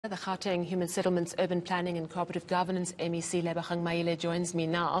The Gauteng Human Settlements, Urban Planning and Co-operative Governance, MEC Lebachang Maile, joins me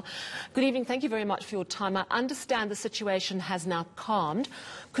now. Good evening. Thank you very much for your time. I understand the situation has now calmed.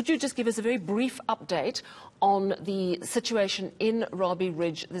 Could you just give us a very brief update on the situation in Rabie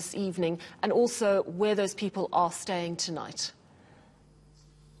Ridge this evening and also where those people are staying tonight?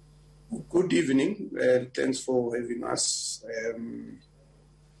 Good evening. Thanks for having us.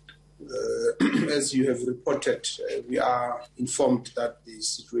 As you have reported, we are informed that the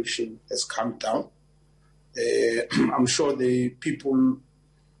situation has calmed down. I'm sure the people who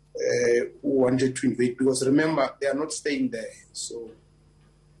wanted to invade, because remember, they are not staying there, so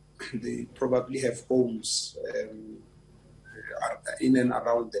they probably have homes in and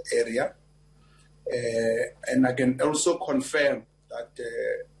around the area. And I can also confirm that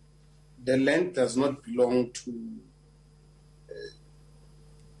the land does not belong to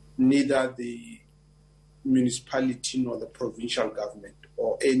neither the municipality nor the provincial government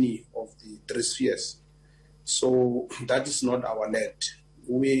or any of the three spheres. So that is not our land.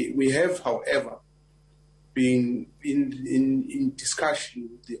 We have, however, been in discussion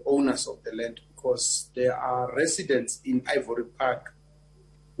with the owners of the land because there are residents in Ivory Park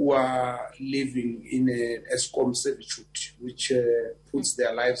who are living in an ESCOM servitude, which puts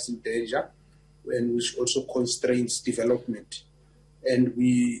their lives in danger and which also constrains development. And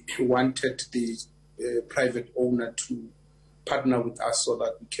we wanted the private owner to partner with us so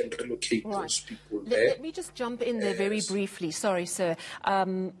that we can relocate those people there. Let me just jump in there very briefly, sorry sir,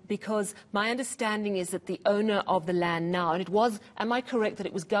 because my understanding is that the owner of the land now, and it was, am I correct that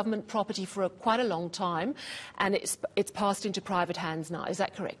it was government property for quite a long time, and it's passed into private hands now, is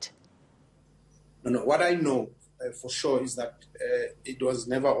that correct? No, what I know for sure is that it was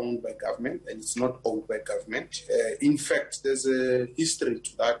never owned by government and it's not owned by government. In fact, there's a history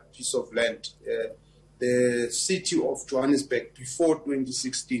to that piece of land. The city of Johannesburg before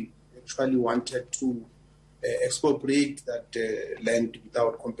 2016 actually wanted to expropriate that land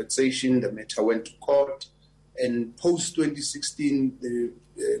without compensation. The matter went to court, and post 2016 the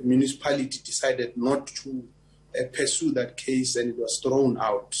municipality decided not to pursue that case and it was thrown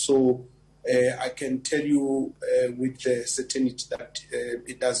out. So I can tell you with certainty that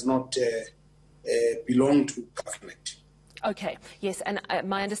it does not belong to government. Okay, yes, and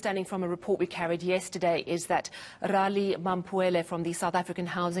my understanding from a report we carried yesterday is that Rali Mampuele from the South African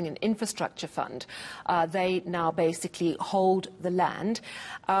Housing and Infrastructure Fund, they now basically hold the land.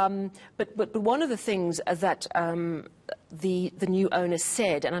 But one of the things that the new owner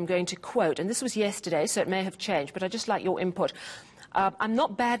said, and I'm going to quote, and this was yesterday, so it may have changed, but I'd just like your input. I'm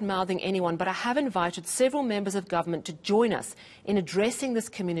not bad-mouthing anyone, but I have invited several members of government to join us in addressing this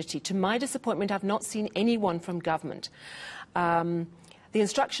community. To my disappointment, I've not seen anyone from government. The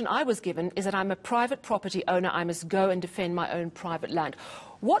instruction I was given is that I'm a private property owner. I must go and defend my own private land.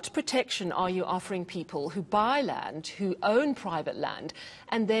 What protection are you offering people who buy land, who own private land,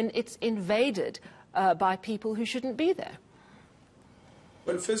 and then it's invaded by people who shouldn't be there?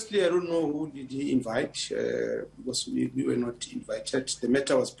 Well, firstly, I don't know who did he invite, because we were not invited. The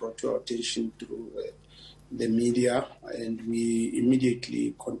matter was brought to our attention through the media, and we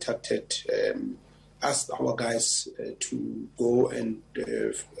immediately contacted, asked our guys to go and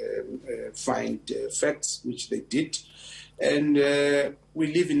find facts, which they did. And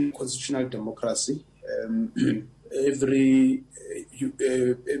we live in constitutional democracy. Every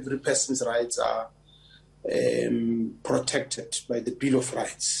person's rights are protected by the Bill of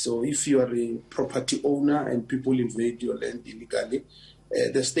Rights. So if you are a property owner and people invade your land illegally,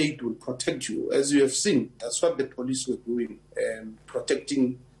 the state will protect you. As you have seen, that's what the police were doing,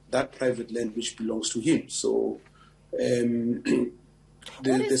 protecting that private land which belongs to him. So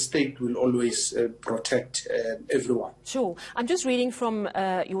the state will always protect everyone. Sure. I'm just reading from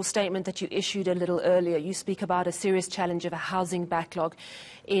your statement that you issued a little earlier. You speak about a serious challenge of a housing backlog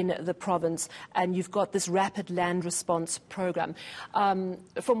in the province, and you've got this rapid land response program.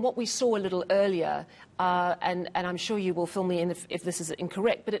 From what we saw a little earlier, and I'm sure you will fill me in if this is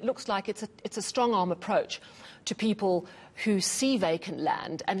incorrect, but it looks like it's a strong-arm approach to people who see vacant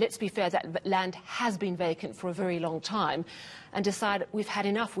land, and let's be fair, that land has been vacant for a very long time, and decide we've had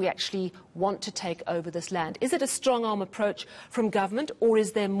enough, we actually want to take over this land. Is it a strong-arm approach from government, or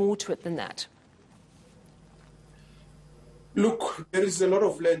is there more to it than that? Look, there is a lot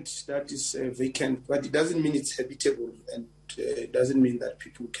of land that is vacant, but it doesn't mean it's habitable, and it doesn't mean that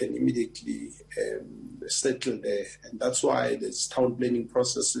people can immediately settle there. And that's why there's town planning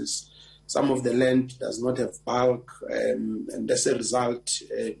processes. Some of the land does not have bulk, and as a result,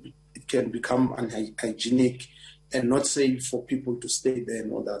 it can become unhygienic and not safe for people to stay there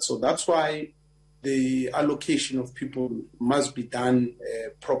and all that. So that's why the allocation of people must be done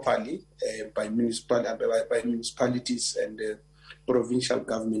properly by municipalities and provincial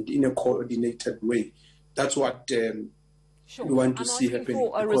government in a coordinated way. That's what sure. we want to see happen.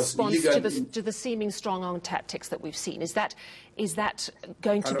 For a response to the seeming strong-arm tactics that we've seen. Is that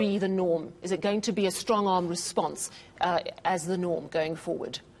going to be the norm? Is it going to be a strong-arm response as the norm going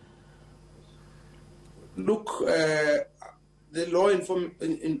forward? Look, the law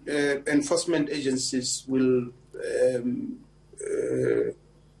enforcement agencies will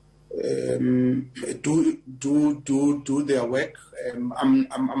do their work.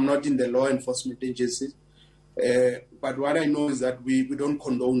 I'm not in the law enforcement agencies, but what I know is that we don't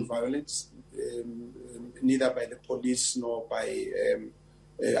condone violence, neither by the police nor by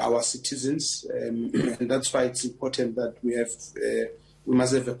our citizens, and that's why it's important that we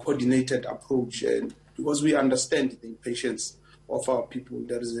must have a coordinated approach, because we understand the impatience of our people.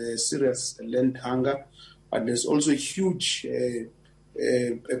 There is a serious land hunger, and there's also a huge a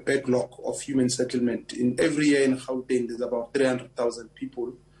backlog of human settlement. In every year in Gauteng, there's about 300,000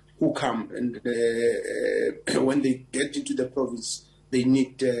 people who come, and when they get into the province, they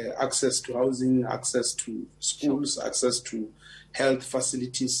need access to housing, access to schools, access to health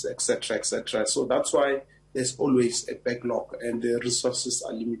facilities, etc., etc. So that's why there's always a backlog, and the resources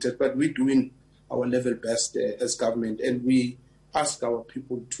are limited. But we're doing our level best as government, and we ask our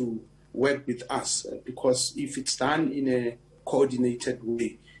people to work with us, because if it's done in a coordinated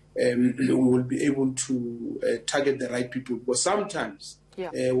way, we will be able to target the right people. Because sometimes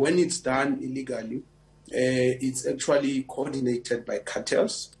when it's done illegally, it's actually coordinated by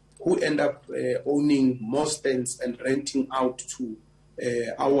cartels who end up owning more stands and renting out to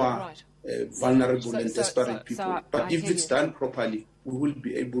our vulnerable and desperate people. But if it's done properly, we will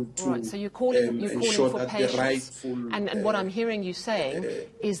be able to so you're calling ensure for that patience. the rightful... And what I'm hearing you saying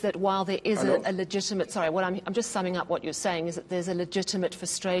is that while there is a legitimate... Sorry, I'm just summing up what you're saying, is that there's a legitimate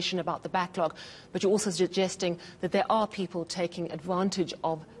frustration about the backlog, but you're also suggesting that there are people taking advantage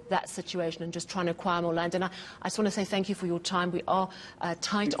of that situation and just trying to acquire more land. And I just want to say thank you for your time. We are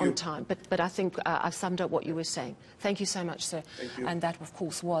tight on time, but I think I've summed up what you were saying. Thank you so much, sir. Thank you. And that, of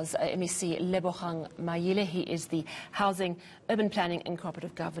course, was MEC Lebogang Mayile. He is the Housing, Urban Planning and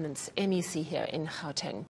Cooperative Governance MEC here in Gauteng.